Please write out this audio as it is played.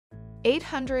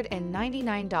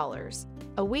$899,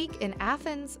 a week in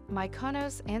Athens,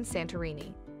 Mykonos, and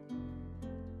Santorini.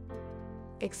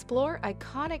 Explore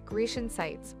iconic Grecian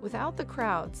sites without the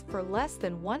crowds for less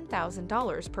than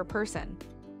 $1,000 per person.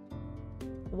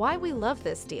 Why we love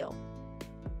this deal.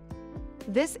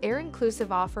 This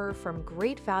air-inclusive offer from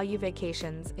Great Value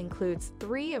Vacations includes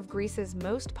 3 of Greece's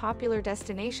most popular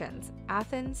destinations,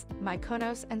 Athens,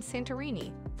 Mykonos, and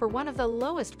Santorini, for one of the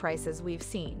lowest prices we've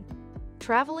seen.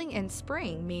 Traveling in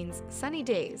spring means sunny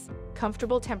days,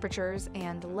 comfortable temperatures,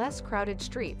 and less crowded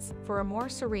streets for a more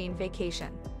serene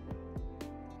vacation.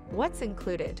 What's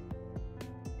included?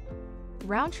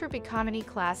 Round-trip economy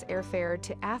class airfare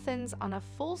to Athens on a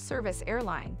full-service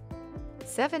airline.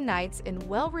 7 nights in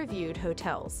well-reviewed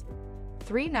hotels.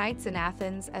 3 nights in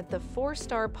Athens at the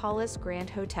 4-star Palace Grand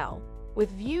Hotel,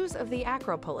 with views of the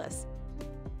Acropolis.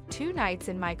 2 nights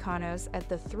in Mykonos at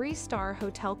the 3-star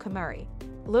Hotel Kamari,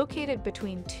 located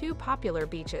between 2 popular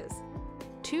beaches.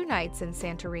 2 nights in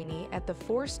Santorini at the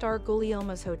 4-star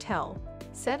Gulielmos Hotel,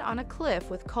 set on a cliff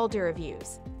with caldera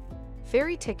views.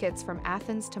 Ferry tickets from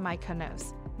Athens to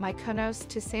Mykonos, Mykonos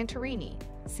to Santorini,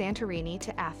 Santorini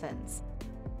to Athens.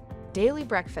 Daily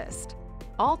breakfast,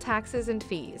 all taxes and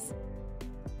fees.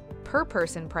 Per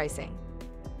person pricing.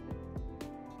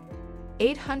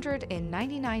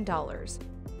 $899.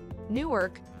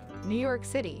 Newark, New York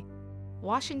City.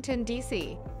 Washington,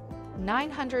 D.C.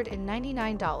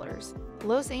 $999.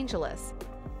 Los Angeles.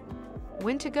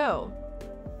 When to go?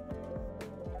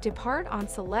 Depart on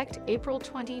select April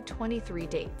 2023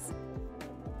 dates.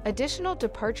 Additional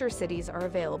departure cities are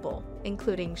available,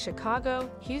 including Chicago,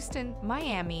 Houston,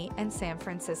 Miami, and San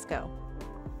Francisco.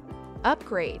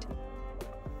 Upgrade.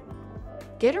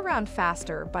 Get around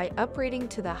faster by upgrading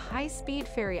to the high-speed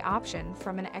ferry option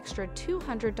from an extra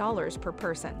 $200 per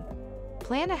person.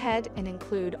 Plan ahead and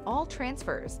include all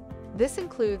transfers. This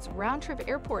includes round-trip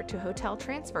airport to hotel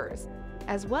transfers,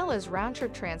 as well as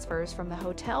round-trip transfers from the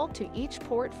hotel to each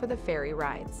port for the ferry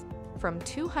rides, from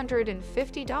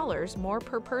 $250 more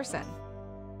per person.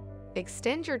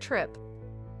 Extend your trip.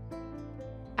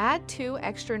 Add 2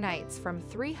 extra nights from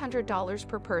 $300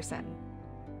 per person.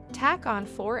 Tack on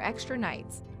 4 extra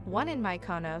nights, 1 in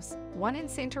Mykonos, 1 in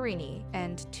Santorini,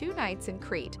 and 2 nights in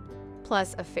Crete,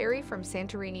 plus a ferry from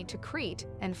Santorini to Crete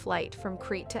and flight from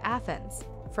Crete to Athens,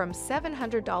 from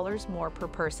 $700 more per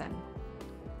person.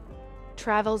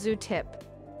 Travel Zoo tip.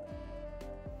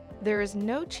 There is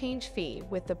no change fee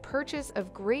with the purchase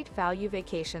of Great Value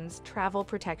Vacations travel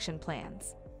protection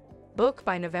plans. Book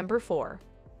by November 4.